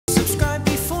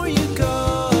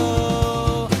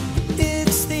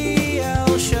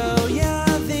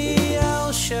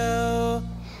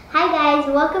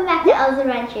welcome back to Elle's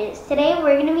Adventures. Today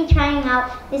we're going to be trying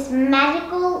out this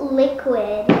magical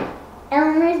liquid,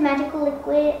 Elmer's magical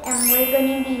liquid, and we're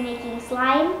going to be making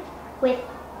slime with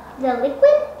the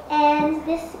liquid and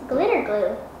this glitter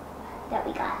glue that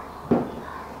we got.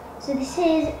 So this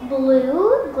is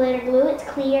blue, glitter glue, it's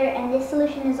clear, and this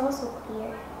solution is also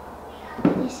clear.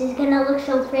 This is going to look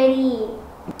so pretty.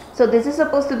 So this is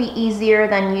supposed to be easier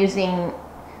than using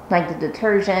like the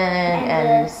detergent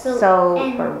and soap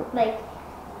or like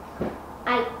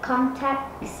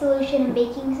contact solution and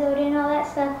baking soda and all that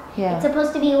stuff. Yeah. It's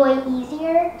supposed to be way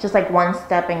easier. Just like one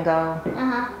step and go.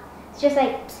 It's just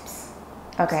like pss, pss,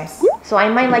 okay. So I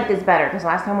might like this better because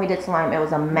last time we did slime it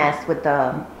was a mess with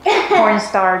the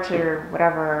cornstarch or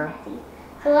whatever.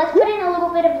 So let's put in a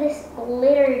little bit of this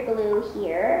glitter glue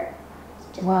here.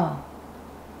 Wow.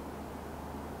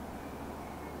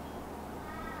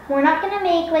 We're not going to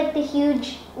make like the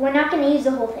huge, we're not going to use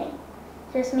the whole thing.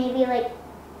 Just maybe like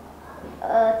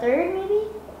a third maybe?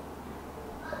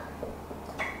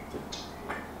 I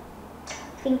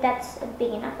think that's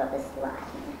big enough of a slime.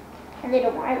 A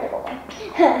little more, a little more.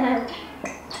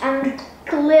 I'm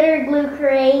glitter glue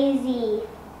crazy.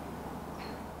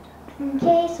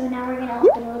 Okay, so now we're going to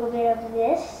open a little bit of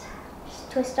this.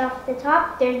 Just twist off the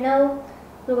top. There's no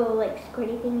little like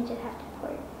squirty thing, you just have to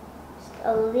pour it. Just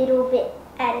a little bit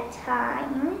at a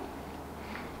time.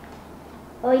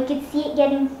 Oh, you can see it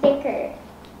getting thicker.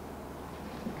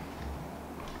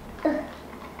 You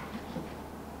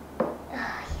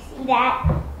see that?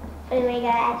 Oh my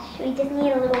gosh, we just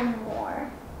need a little more.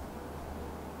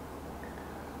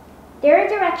 There are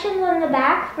directions on the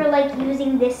back for like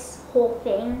using this whole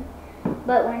thing,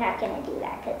 but we're not gonna do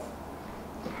that because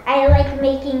I like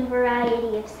making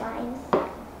variety of slimes.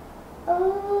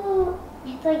 Oh,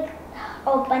 it's like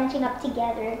all bunching up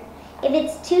together. If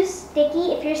it's too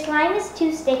sticky, if your slime is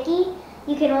too sticky,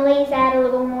 you can always add a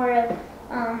little more of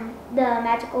the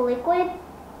magical liquid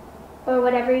or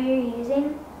whatever you're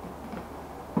using.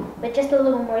 But just a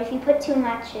little more. If you put too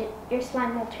much, your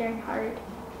slime will turn hard.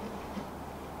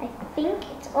 I think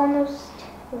it's almost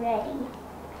ready.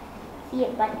 See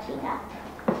it bunching up.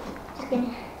 Just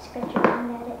gonna scratch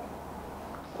around at it.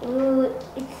 Ooh,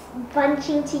 it's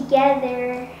bunching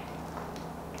together.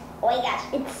 Oh my gosh,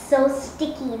 it's so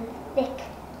sticky and thick.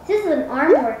 This is an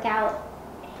arm workout.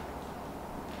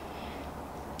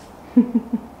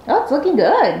 Oh, it's looking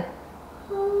good.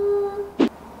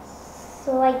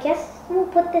 So I guess we'll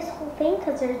put this whole thing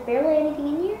because there's barely anything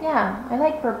in here. Yeah, I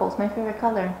like purple. It's my favorite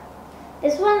color.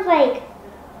 This one's like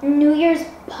New Year's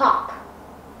Pop.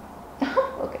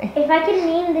 Okay. If I could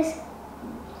name this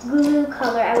glue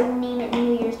color, I would name it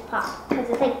New Year's Pop because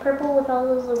it's like purple with all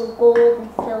those little gold and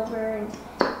silver and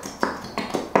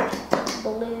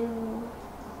blue.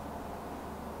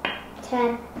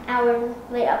 10 hours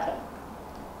later, okay.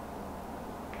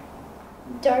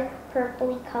 Dark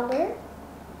purpley color.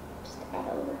 Just add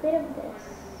a little bit of this.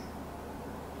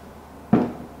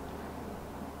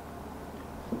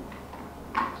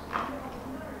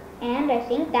 And I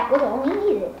think that was all we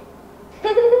needed.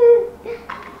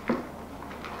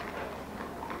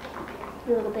 A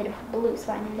little bit of blue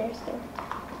slime in there still.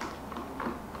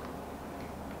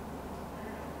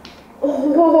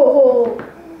 Oh!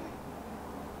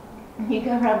 You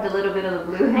can rub the little bit of the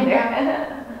blue in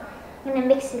there. I'm gonna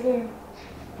mix it in.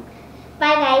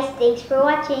 Bye guys, thanks for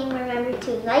watching. Remember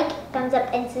to like, thumbs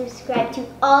up, and subscribe to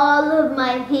all of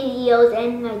my videos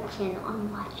and my channel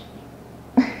I'm watching.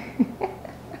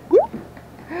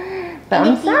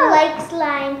 And if you like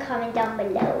slime, comment down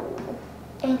below.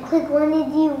 And click one of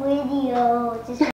the videos.